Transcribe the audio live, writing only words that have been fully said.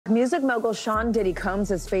Music mogul Sean Diddy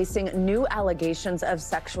Combs is facing new allegations of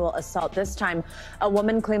sexual assault. This time, a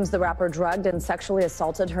woman claims the rapper drugged and sexually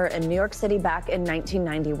assaulted her in New York City back in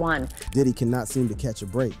 1991. Diddy cannot seem to catch a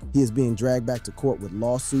break. He is being dragged back to court with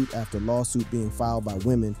lawsuit after lawsuit being filed by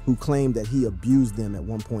women who claim that he abused them at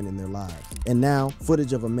one point in their lives. And now,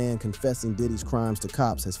 footage of a man confessing Diddy's crimes to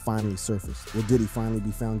cops has finally surfaced. Will Diddy finally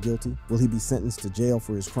be found guilty? Will he be sentenced to jail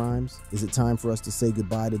for his crimes? Is it time for us to say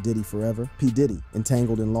goodbye to Diddy forever? P. Diddy,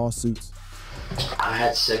 entangled in lawsuits. I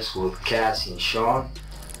had sex with Cassie and Sean.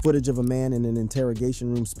 Footage of a man in an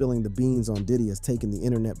interrogation room spilling the beans on Diddy has taken the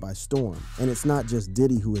internet by storm. And it's not just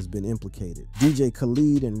Diddy who has been implicated. DJ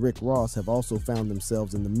Khaled and Rick Ross have also found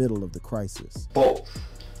themselves in the middle of the crisis. Both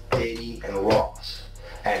Diddy and Ross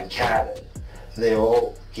and Khaled, they're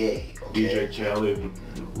all gay. Okay? DJ Khaled,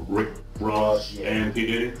 Rick Ross, and P.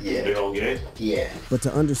 Diddy? Yeah. They all gay? Yeah. But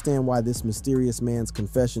to understand why this mysterious man's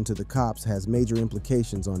confession to the cops has major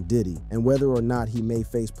implications on Diddy and whether or not he may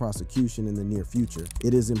face prosecution in the near future,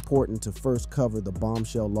 it is important to first cover the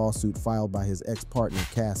bombshell lawsuit filed by his ex-partner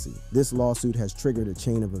Cassie. This lawsuit has triggered a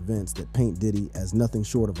chain of events that paint Diddy as nothing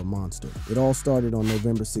short of a monster. It all started on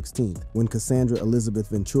November 16th when Cassandra Elizabeth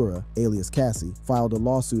Ventura, alias Cassie, filed a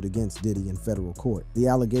lawsuit against Diddy in federal court. The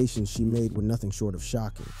allegations she made were nothing short of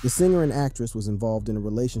shocking. The singer and actress was involved in a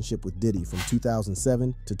relationship with Diddy from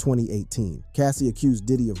 2007 to 2018. Cassie accused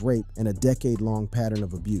Diddy of rape and a decade-long pattern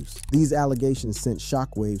of abuse. These allegations sent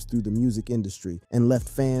shockwaves through the music industry and left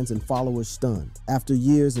fans and followers stunned. After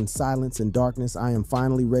years in silence and darkness, I am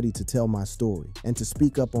finally ready to tell my story and to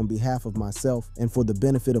speak up on behalf of myself and for the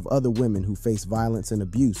benefit of other women who face violence and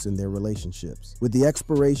abuse in their relationships. With the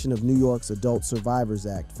expiration of New York's Adult Survivors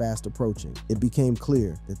Act fast approaching, it became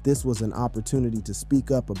clear that this was an opportunity to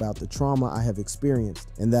speak up about the trauma I have experienced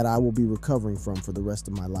and that I will be recovering from for the rest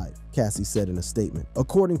of my life, Cassie said in a statement.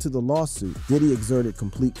 According to the lawsuit, Diddy exerted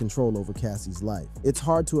complete control over Cassie's life. It's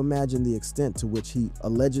hard to imagine the extent to which he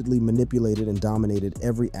allegedly manipulated and dominated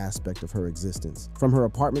every aspect of her existence. From her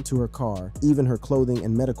apartment to her car, even her clothing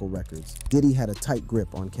and medical records, Diddy had a tight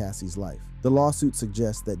grip on Cassie's life. The lawsuit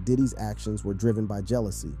suggests that Diddy's actions were driven by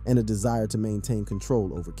jealousy and a desire to maintain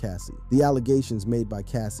control over Cassie. The allegations made by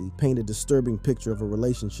Cassie paint a disturbing picture of a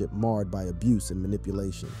relationship marred by abuse and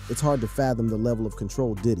manipulation. It's hard to fathom the level of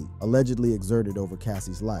control Diddy allegedly exerted over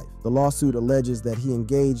Cassie's life. The lawsuit alleges that he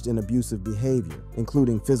engaged in abusive behavior,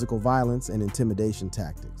 including physical violence and intimidation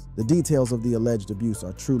tactics. The details of the alleged abuse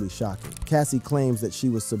are truly shocking. Cassie claims that she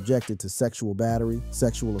was subjected to sexual battery,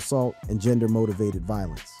 sexual assault, and gender-motivated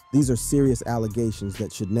violence. These are serious allegations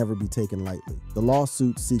that should never be taken lightly. The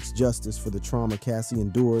lawsuit seeks justice for the trauma Cassie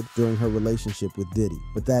endured during her relationship with Diddy,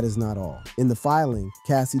 but that is not all. In the filing,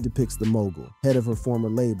 Cassie depicts the mogul, head of her former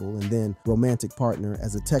label and then romantic partner,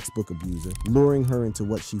 as a textbook abuser, luring her into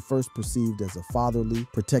what she first perceived as a fatherly,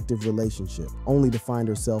 protective relationship, only to find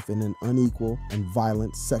herself in an unequal and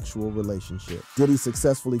violent sexual relationship. Diddy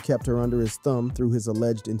successfully kept her under his thumb through his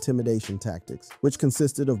alleged intimidation tactics, which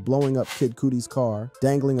consisted of blowing up Kid Cudi's car,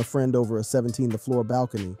 dangling a friend over a 17th-floor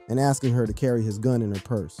balcony, and asking her to carry his gun in her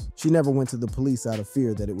purse. She never went to the police out of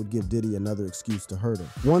fear that it would give Diddy another excuse to hurt her.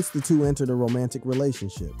 Once the two entered a romantic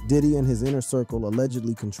relationship, Diddy and his inner circle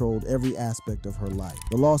allegedly controlled every aspect of her life.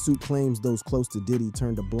 The lawsuit claims those close to Diddy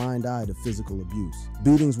turned a blind eye to physical abuse.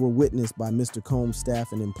 Beatings were witnessed by Mr. Combs'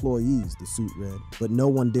 staff and employees, the suit read, but no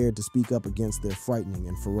one dared to speak up against their frightening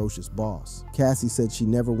and ferocious boss. Cassie said she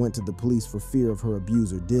never went to the police for fear of her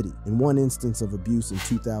abuser, Diddy. In one instance of abuse in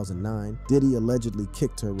 2009, Diddy allegedly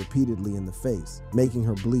kicked her repeatedly in the face, making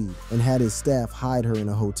her bleed, and had his staff hide her in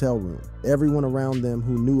a hotel room. Everyone around them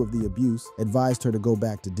who knew of the abuse advised her to go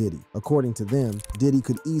back to Diddy. According to them, Diddy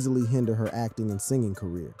could easily hinder her acting and singing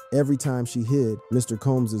career. Every time she hid, Mr.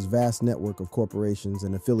 Combs' vast network of corporations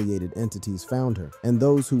and affiliated entities found her, and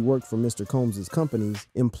those who worked for Mr. Combs' companies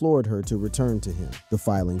implored her to return to him, the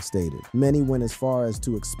filing stated. Many went as far as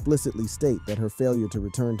to explicitly state that her failure to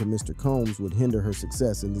return to Mr. Combs would hinder her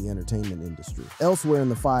success in the entertainment industry. Elsewhere in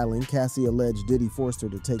the filing, Cassie alleged Diddy forced her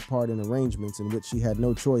to take part in arrangements in which she had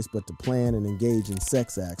no choice but to plan and engage in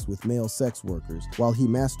sex acts with male sex workers while he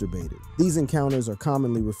masturbated. These encounters are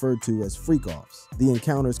commonly referred to as freak-offs. The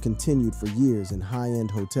encounters continued for years in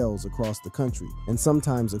high-end hotels across the country and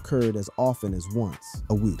sometimes occurred as often as once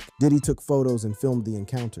a week. Diddy took photos and filmed the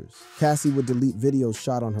encounters. Cassie would delete videos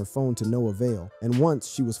shot on her phone to no avail, and once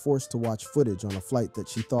she was forced to watch footage on a flight that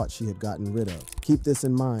she thought she had gotten rid of. Keep this in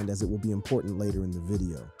in mind as it will be important later in the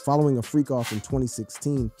video. Following a freak-off in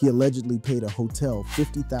 2016, he allegedly paid a hotel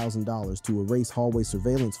 $50,000 to erase hallway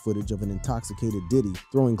surveillance footage of an intoxicated Diddy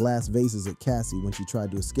throwing glass vases at Cassie when she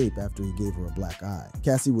tried to escape after he gave her a black eye.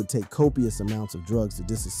 Cassie would take copious amounts of drugs to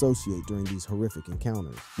disassociate during these horrific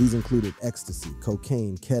encounters. These included ecstasy,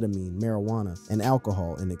 cocaine, ketamine, marijuana, and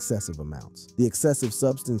alcohol in excessive amounts. The excessive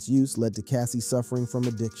substance use led to Cassie suffering from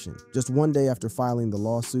addiction. Just one day after filing the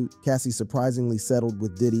lawsuit, Cassie surprisingly settled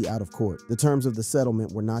with Diddy out of court. The terms of the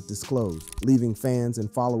settlement were not disclosed, leaving fans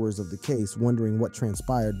and followers of the case wondering what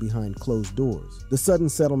transpired behind closed doors. The sudden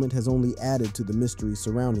settlement has only added to the mystery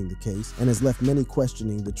surrounding the case and has left many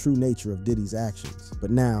questioning the true nature of Diddy's actions.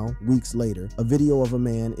 But now, weeks later, a video of a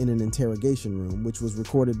man in an interrogation room, which was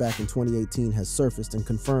recorded back in 2018, has surfaced and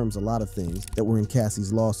confirms a lot of things that were in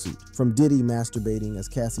Cassie's lawsuit. From Diddy masturbating as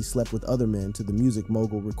Cassie slept with other men to the music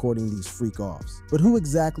mogul recording these freak-offs. But who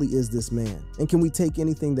exactly is this man? And can we take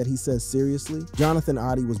anything that he says seriously? Jonathan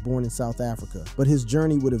Oddie was born in South Africa, but his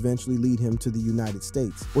journey would eventually lead him to the United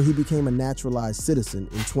States, where he became a naturalized citizen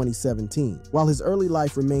in 2017. While his early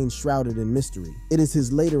life remains shrouded in mystery, it is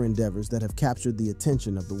his later endeavors that have captured the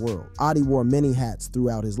attention of the world. Oddie wore many hats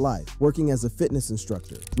throughout his life, working as a fitness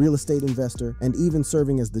instructor, real estate investor, and even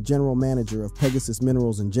serving as the general manager of Pegasus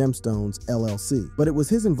Minerals and Gemstones, LLC. But it was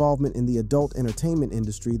his involvement in the adult entertainment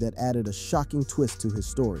industry that added a shocking twist to his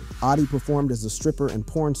story. Oddie performed as a stripper and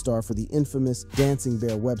porn star for the infamous Dancing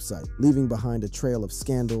Bear website, leaving behind a trail of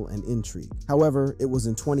scandal and intrigue. However, it was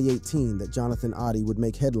in 2018 that Jonathan Oddie would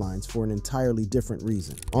make headlines for an entirely different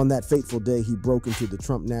reason. On that fateful day, he broke into the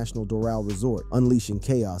Trump National Doral Resort, unleashing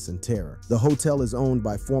chaos and terror. The hotel is owned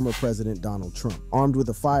by former President Donald Trump. Armed with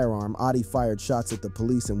a firearm, Oddie fired shots at the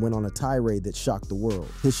police and went on a tirade that shocked the world.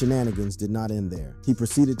 His shenanigans did not end there. He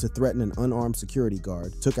proceeded to threaten an unarmed security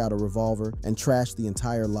guard, took out a revolver, and trashed the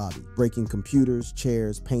entire lobby, breaking computers,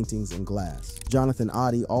 chairs, paintings, and glass. Jonathan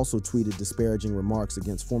Oddie also tweeted disparaging remarks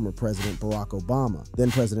against former President Barack Obama,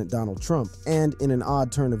 then President Donald Trump, and, in an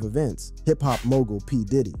odd turn of events, hip-hop mogul P.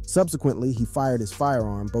 Diddy. Subsequently, he fired his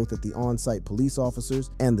firearm both at the on-site police officers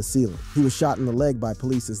and the ceiling. He was shot in the leg by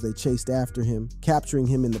police as they chased after him, capturing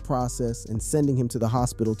him in the process and sending him to the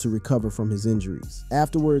hospital to recover from his injuries.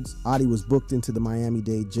 Afterwards, Oddie was booked into the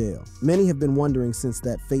Miami-Dade jail. Many have been wondering since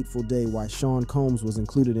that fateful day why Sean Combs was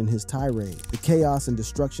included in his tirade. The chaos and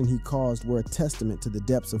destruction he caused were a testament to the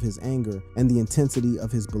depths of his anger and the intensity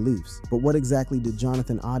of his beliefs. But what exactly did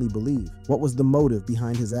Jonathan Oddie believe? What was the motive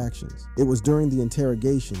behind his actions? It was during the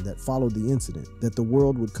interrogation that followed the incident that the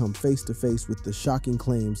world would come face to face with the shocking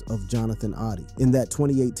claims of Jonathan Oddie. In that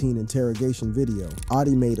 2018 interrogation video,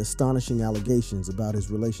 Oddie made astonishing allegations about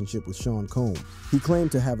his relationship with Sean Combs. He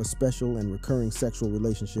claimed to have a special and recurring sexual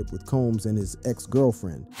relationship with Combs and his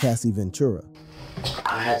ex-girlfriend, Cassie Ventura.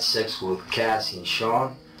 I had sex with Cassie and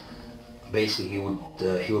Sean. Basically, he would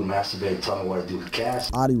masturbate and tell me what to do with Cass.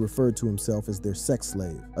 Oddie referred to himself as their sex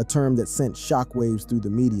slave, a term that sent shockwaves through the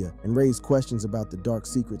media and raised questions about the dark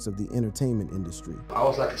secrets of the entertainment industry. I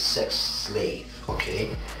was like a sex slave,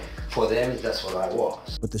 okay? For them, that's what I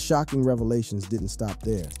was. But the shocking revelations didn't stop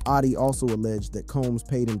there. Oddie also alleged that Combs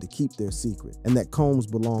paid him to keep their secret, and that Combs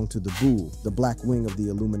belonged to the Bull, the black wing of the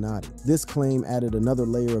Illuminati. This claim added another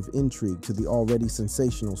layer of intrigue to the already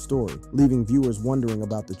sensational story, leaving viewers wondering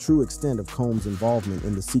about the true extent of Combs' involvement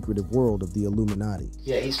in the secretive world of the Illuminati.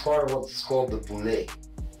 Yeah, he's part of what's called the Bull.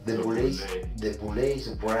 The Bull is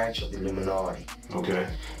a branch of the Illuminati. Okay.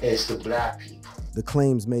 It's the black people. The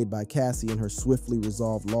claims made by Cassie in her swiftly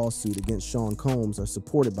resolved lawsuit against Sean Combs are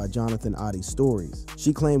supported by Jonathan Oddie's stories.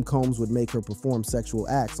 She claimed Combs would make her perform sexual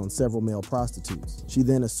acts on several male prostitutes. She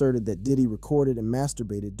then asserted that Diddy recorded and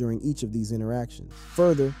masturbated during each of these interactions.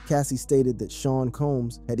 Further, Cassie stated that Sean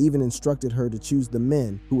Combs had even instructed her to choose the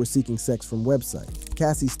men who were seeking sex from websites.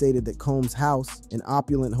 Cassie stated that Combs' house and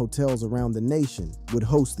opulent hotels around the nation would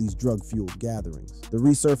host these drug-fueled gatherings. The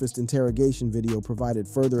resurfaced interrogation video provided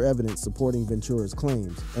further evidence supporting Ventura's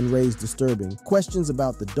claims and raised disturbing questions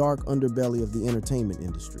about the dark underbelly of the entertainment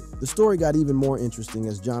industry. The story got even more interesting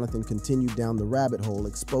as Jonathan continued down the rabbit hole,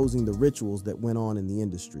 exposing the rituals that went on in the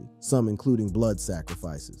industry, some including blood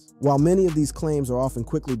sacrifices. While many of these claims are often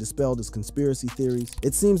quickly dispelled as conspiracy theories,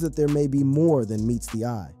 it seems that there may be more than meets the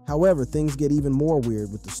eye. However, things get even more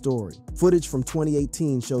weird with the story. Footage from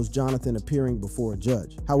 2018 shows Jonathan appearing before a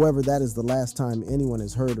judge. However, that is the last time anyone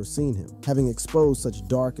has heard or seen him. Having exposed such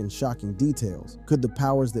dark and shocking details, recordings. Could the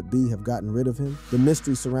powers that be have gotten rid of him? The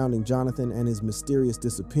mystery surrounding Jonathan and his mysterious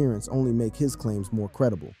disappearance only make his claims more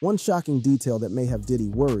credible. One shocking detail that may have Diddy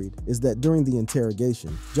worried is that during the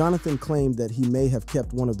interrogation, Jonathan claimed that he may have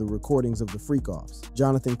kept one of the recordings of the freak-offs.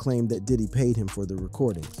 Jonathan claimed that Diddy paid him for the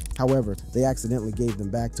recordings. However, they accidentally gave them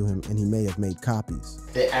back to him and he may have made copies.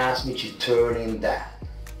 They asked me to turn in that,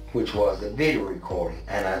 which was the video recording,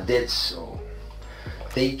 and I did so.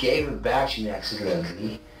 They gave it back to me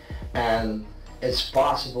accidentally, and it's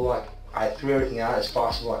possible I threw everything out. It's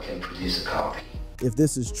possible I can produce a copy. If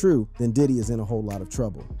this is true, then Diddy is in a whole lot of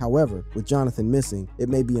trouble. However, with Jonathan missing, it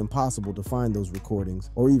may be impossible to find those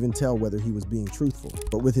recordings or even tell whether he was being truthful.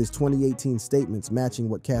 But with his 2018 statements matching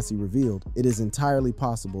what Cassie revealed, it is entirely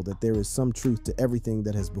possible that there is some truth to everything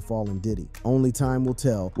that has befallen Diddy. Only time will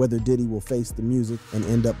tell whether Diddy will face the music and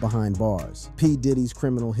end up behind bars. P. Diddy's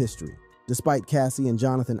criminal history. Despite Cassie and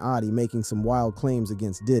Jonathan Oddie making some wild claims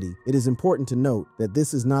against Diddy, it is important to note that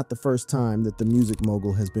this is not the first time that the music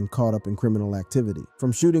mogul has been caught up in criminal activity.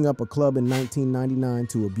 From shooting up a club in 1999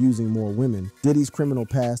 to abusing more women, Diddy's criminal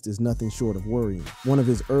past is nothing short of worrying. One of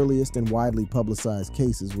his earliest and widely publicized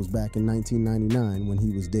cases was back in 1999 when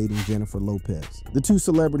he was dating Jennifer Lopez. The two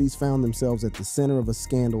celebrities found themselves at the center of a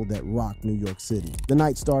scandal that rocked New York City. The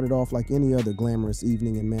night started off like any other glamorous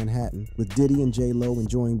evening in Manhattan, with Diddy and J-Lo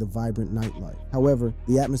enjoying the vibrant nightlife. However,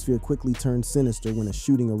 the atmosphere quickly turned sinister when a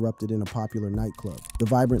shooting erupted in a popular nightclub. The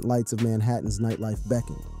vibrant lights of Manhattan's nightlife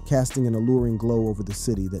beckoned, casting an alluring glow over the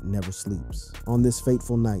city that never sleeps. On this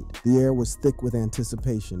fateful night, the air was thick with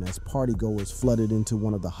anticipation as partygoers flooded into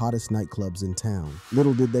one of the hottest nightclubs in town.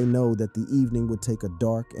 Little did they know that the evening would take a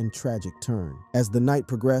dark and tragic turn. As the night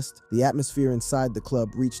progressed, the atmosphere inside the club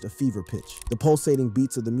reached a fever pitch. The pulsating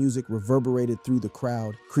beats of the music reverberated through the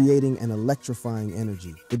crowd, creating an electrifying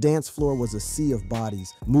energy. The dance floor was a sea of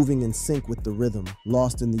bodies, moving in sync with the rhythm,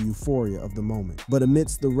 lost in the euphoria of the moment. But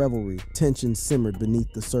amidst the revelry, tension simmered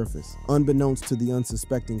beneath the surface. Unbeknownst to the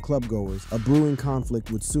unsuspecting clubgoers, a brewing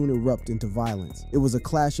conflict would soon erupt into violence. It was a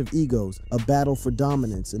clash of egos, a battle for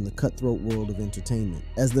dominance in the cutthroat world of entertainment.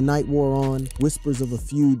 As the night wore on, whispers of a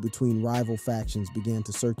feud between rival factions began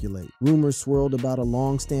to circulate. Rumors swirled about a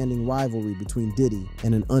long-standing rivalry between Diddy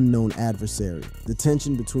and an unknown adversary. The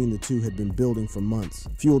tension between the two had been building for months,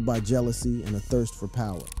 fueled by jealousy and a thirst for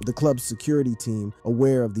power. The club's security team,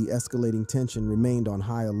 aware of the escalating tension, remained on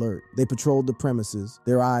high alert. They patrolled the premises,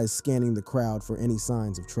 their eyes scanning the crowd for any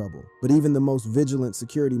signs of trouble. But even the most vigilant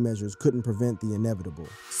security measures couldn't prevent the inevitable.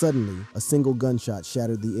 Suddenly, a single gunshot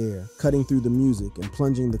shattered the air, cutting through the music and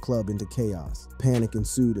plunging the club into chaos. Panic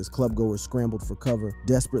ensued as clubgoers scrambled for cover,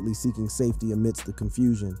 desperately seeking safety amidst the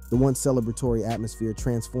confusion. The once celebratory atmosphere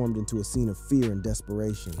transformed into a scene of fear and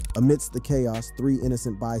desperation. Amidst the chaos, 3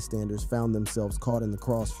 innocent bystanders found themselves caught in the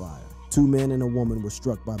crossfire. 2 men and a woman were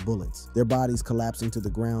struck by bullets, their bodies collapsing to the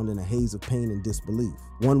ground in a haze of pain and disbelief.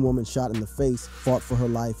 One woman, shot in the face, fought for her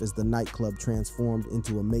life as the nightclub transformed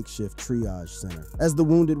into a makeshift triage center. As the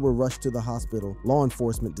wounded were rushed to the hospital, law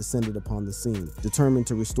enforcement descended upon the scene, determined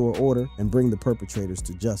to restore order and bring the perpetrators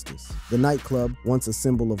to justice. The nightclub, once a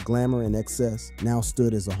symbol of glamour and excess, now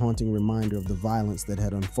stood as a haunting reminder of the violence that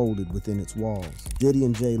had unfolded within its walls. Diddy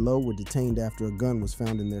and J-Lo were detained after a gun was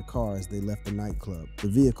found in their car as they left the nightclub. The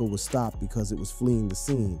vehicle was stopped because it was fleeing the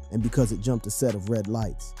scene and because it jumped a set of red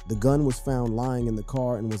lights. The gun was found lying in the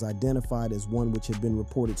car and was identified as one which had been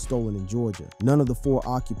reported stolen in Georgia. None of the 4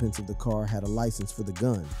 occupants of the car had a license for the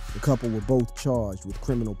gun. The couple were both charged with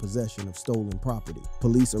criminal possession of stolen property.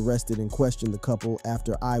 Police arrested and questioned the couple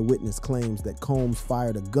after eyewitness claims that Combs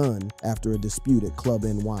fired a gun after a dispute at Club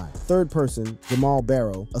NY. Third person, Jamal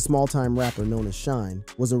Barrow, a small-time rapper known as Shine,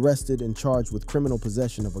 was arrested and charged with criminal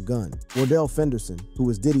possession of a gun. Wardell Fenderson, who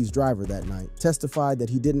was Diddy's driver that night, testified that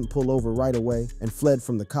he didn't pull over right away and fled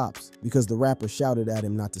from the cops because the rapper shouted at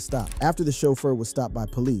him not to stop. After the chauffeur was stopped by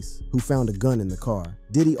police, who found a gun in the car,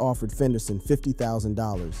 Diddy offered Fenderson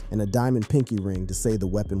 $50,000 and a diamond pinky ring to say the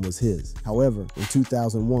weapon was his. However, in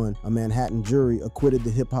 2001, a Manhattan jury acquitted the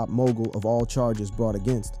hip-hop mogul of all charges brought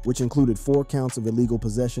against, which included 4 counts of illegal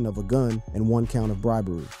possession of a gun and 1 count of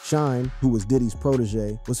bribery. Shine, who was Diddy's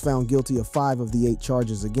protege, was found guilty of 5 of the 8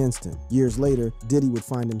 charges against him. Years later, Diddy would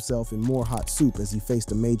find himself in more hot soup as he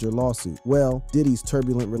faced a major lawsuit. Well, Diddy's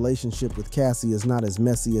turbulent relationship with Cassie is not as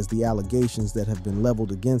messy as the allegations that have been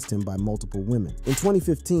leveled against him by multiple women. In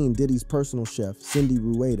 2015, Diddy's personal chef, Cindy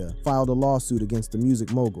Rueda, filed a lawsuit against the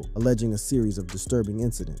music mogul, alleging a series of disturbing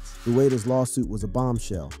incidents. Rueda's lawsuit was a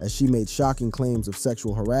bombshell, as she made shocking claims of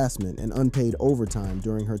sexual harassment and unpaid overtime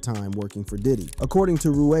during her time working for Diddy. According to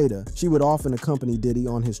Rueda, she would often accompany Diddy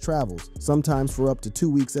on his travels, sometimes for up to 2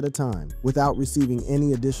 weeks at a time, without receiving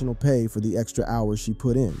any additional pay for the extra hours she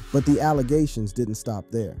put in. But the allegations didn't stop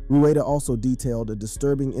there. Rueda also detailed a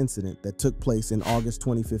disturbing incident that took place in August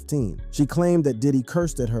 2015. She claimed that Diddy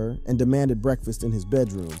cursed at her and demanded breakfast in his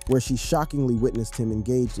bedroom, where she shockingly witnessed him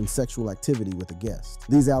engaged in sexual activity with a guest.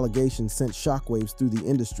 These allegations sent shockwaves through the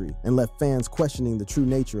industry and left fans questioning the true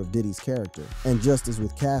nature of Diddy's character. And just as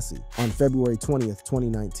with Cassie, on February 20th,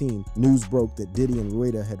 2019, news broke that Diddy and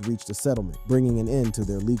Rueda had reached a settlement, bringing an end to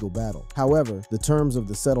their legal battle. However, the terms of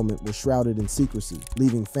the settlement were shrouded in secrecy,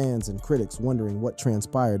 leaving fans and critics wondering what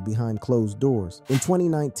transpired behind closed doors. In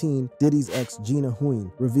 2019, Diddy's ex Gina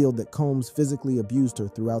Huyn revealed that Combs physically abused her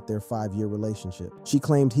throughout their 5-year relationship. She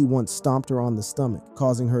claimed he once stomped her on the stomach,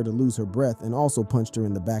 causing her to lose her breath, and also punched her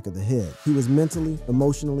in the back of the head. He was mentally,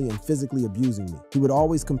 emotionally, and physically abusing me. He would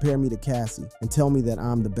always compare me to Cassie and tell me that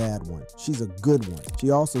I'm the bad one. She's a good one.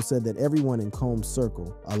 She also said that everyone in Combs'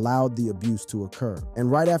 circle allowed the abuse to occur.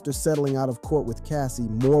 And right after settling out of court with Cassie,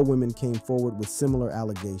 more women came forward with similar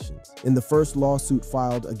allegations. In the first lawsuit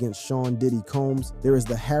filed against Sean Diddy Combs, there is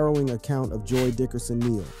the harrowing account of Joy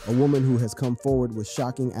Dickerson-Neal, a woman who has come forward with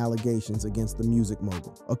shocking allegations against the music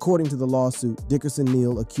mogul. According to the lawsuit,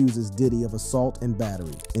 Dickerson-Neal accuses Diddy of assault and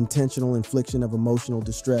battery, intentional infliction of emotional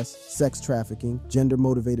distress, sex trafficking,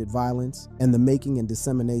 gender-motivated violence, and the making and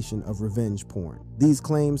dissemination of revenge porn. These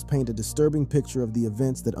claims paint a disturbing picture of the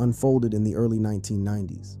events that unfolded in the early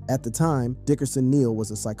 1990s. At the time, Dickerson-Neal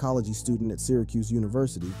was a psychology student at Syracuse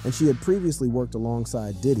University, and she had previously worked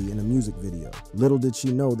alongside Diddy in a music video. Little did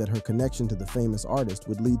she know that her connection to the famous artist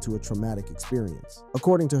would lead to a traumatic experience.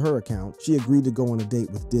 According to her account, she agreed to go on a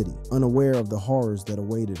date with Diddy, unaware of the horrors that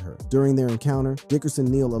awaited her. During their encounter,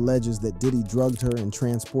 Dickerson-Neal alleges that Diddy drugged her and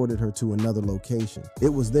transported her to another location.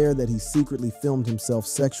 It was there that he secretly filmed himself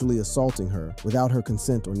sexually assaulting her without her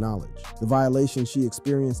consent or knowledge. The violation she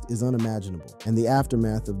experienced is unimaginable, and the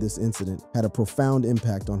aftermath of this incident had a profound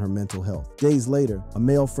impact on her mental health. Days later, a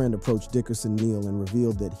male friend approached Dickerson-Neal and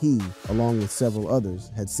revealed that he, along with several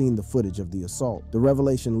others, had seen the footage of the assault. The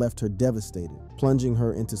revelation left her devastated, plunging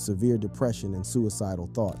her into severe depression and suicidal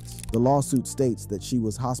thoughts. The lawsuit states that she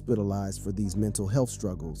was hospitalized for these mental health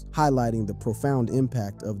struggles, highlighting the profound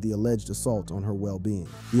impact of the alleged assault on her well-being.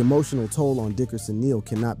 The emotional toll on Dickerson-Neal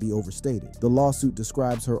cannot be overstated. The lawsuit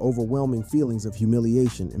describes her overwhelming feelings of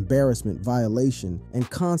humiliation, embarrassment, violation, and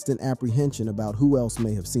constant apprehension about who else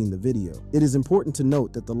may have seen the video. It is important to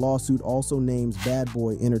note that the lawsuit also names Bad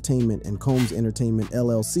Boy Entertainment and Combs Entertainment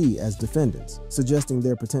LLC as defendants, suggesting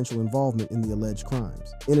their potential involvement in the alleged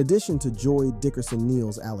crimes. In addition to Joy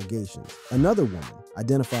Dickerson-Neal's allegations, another woman,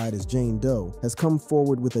 identified as Jane Doe, has come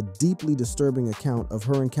forward with a deeply disturbing account of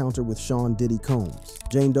her encounter with Sean Diddy Combs.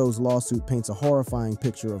 Jane Doe's lawsuit paints a horrifying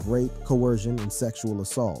picture of rape, coercion, and sexual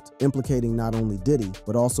assault, implicating not only Diddy,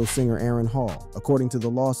 but also singer Aaron Hall. According to the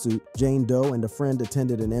lawsuit, Jane Doe and a friend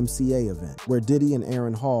attended an MCA event, where Diddy and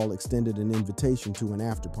Aaron Hall extended an invitation to an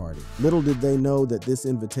after-party. Little did they know that this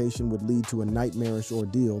invitation would lead to a nightmarish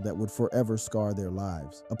ordeal that would forever scar their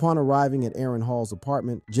lives. Upon arriving at Aaron Hall's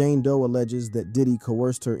apartment, Jane Doe alleges that Diddy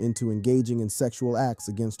coerced her into engaging in sexual acts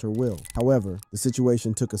against her will. However, the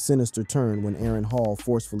situation took a sinister turn when Aaron Hall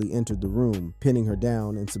forcefully entered the room, pinning her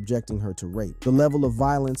down and subjecting her to rape. The level of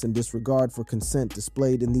violence and disregard for consent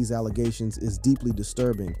displayed in these allegations is deeply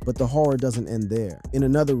disturbing, but the horror doesn't end there. In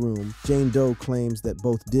another room, Jane Doe claims that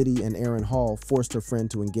both Diddy and Aaron Hall forced her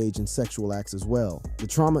friend to engage in sexual acts as well. The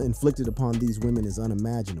trauma inflicted upon these women is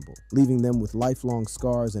unimaginable, leaving them with lifelong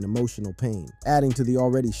scars and emotional pain. Adding to the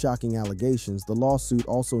already shocking allegations, the lawsuit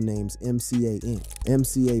also names MCA Inc.,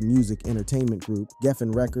 MCA Music Entertainment Group,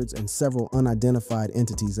 Geffen Records, and several unidentified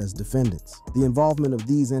entities as defendants. The involvement of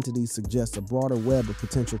these entities suggests a broader web of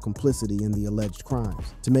potential complicity in the alleged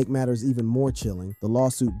crimes. To make matters even more chilling, the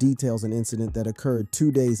lawsuit details an incident that occurred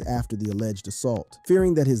 2 days after the alleged assault.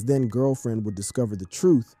 Fearing that his then-girlfriend would discover the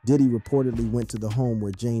truth, Diddy reportedly went to the home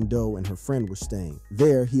where Jane Doe and her friend were staying.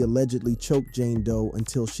 There, he allegedly choked Jane Doe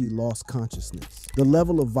until she lost consciousness. The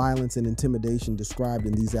level of violence and intimidation described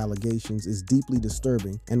in these allegations is deeply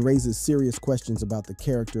disturbing and raises serious questions about the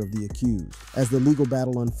character of the accused. As the legal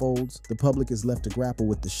battle unfolds, the public is left to grapple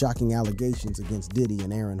with the shocking allegations against Diddy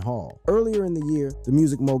and Aaron Hall. Earlier in the year, the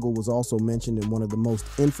music mogul was also mentioned in one of the most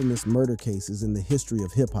infamous murder cases in the history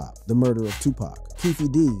of hip-hop, the murder of Tupac.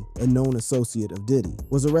 Keffe D, a known associate of Diddy,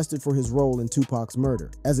 was arrested for his role in Tupac's murder.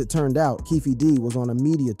 As it turned out, Keffe D was on a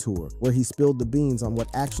media tour where he spilled the beans on what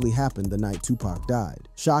actually happened the night Tupac died.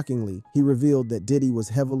 Shockingly, he revealed that Diddy was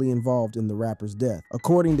heavily involved in the rapper's death.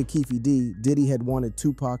 According to Keffe D, Diddy had wanted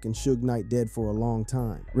Tupac and Suge Knight dead for a long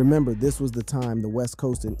time. Remember, this was the time the West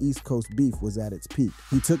Coast and East Coast beef was at its peak.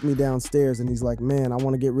 He took me downstairs and he's like, "Man, I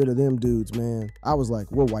want to get rid of them dudes, man." I was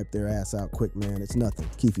like, "We'll wipe their ass out quick, man. It's nothing,"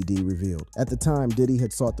 Keffe D revealed. At the time, Diddy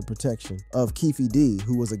had sought the protection of Keffe D,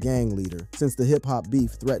 who was a gang leader, since the hip-hop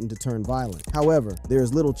beef threatened to turn violent. However, there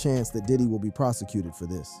is little chance that Diddy will be prosecuted for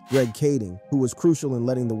this. Greg Kading, who was crucial in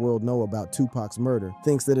letting the world know about Tupac's murder,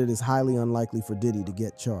 thinks that it is highly unlikely for Diddy to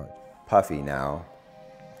get charged. Puffy now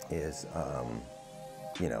is,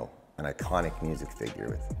 an iconic music figure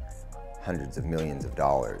with hundreds of millions of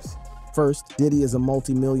dollars. First, Diddy is a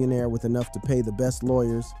multi-millionaire with enough to pay the best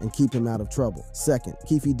lawyers and keep him out of trouble. Second,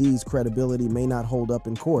 Keffe D's credibility may not hold up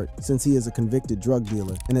in court since he is a convicted drug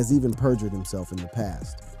dealer and has even perjured himself in the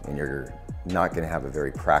past. And you're not going to have a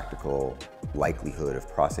very practical likelihood of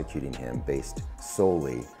prosecuting him based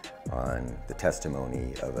solely on the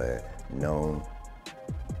testimony of a known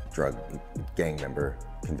gang member,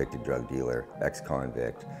 convicted drug dealer,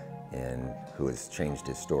 ex-convict, and who has changed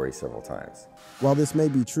his story several times. While this may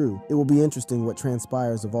be true, it will be interesting what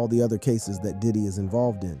transpires of all the other cases that Diddy is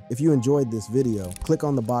involved in. If you enjoyed this video, click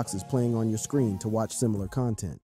on the boxes playing on your screen to watch similar content.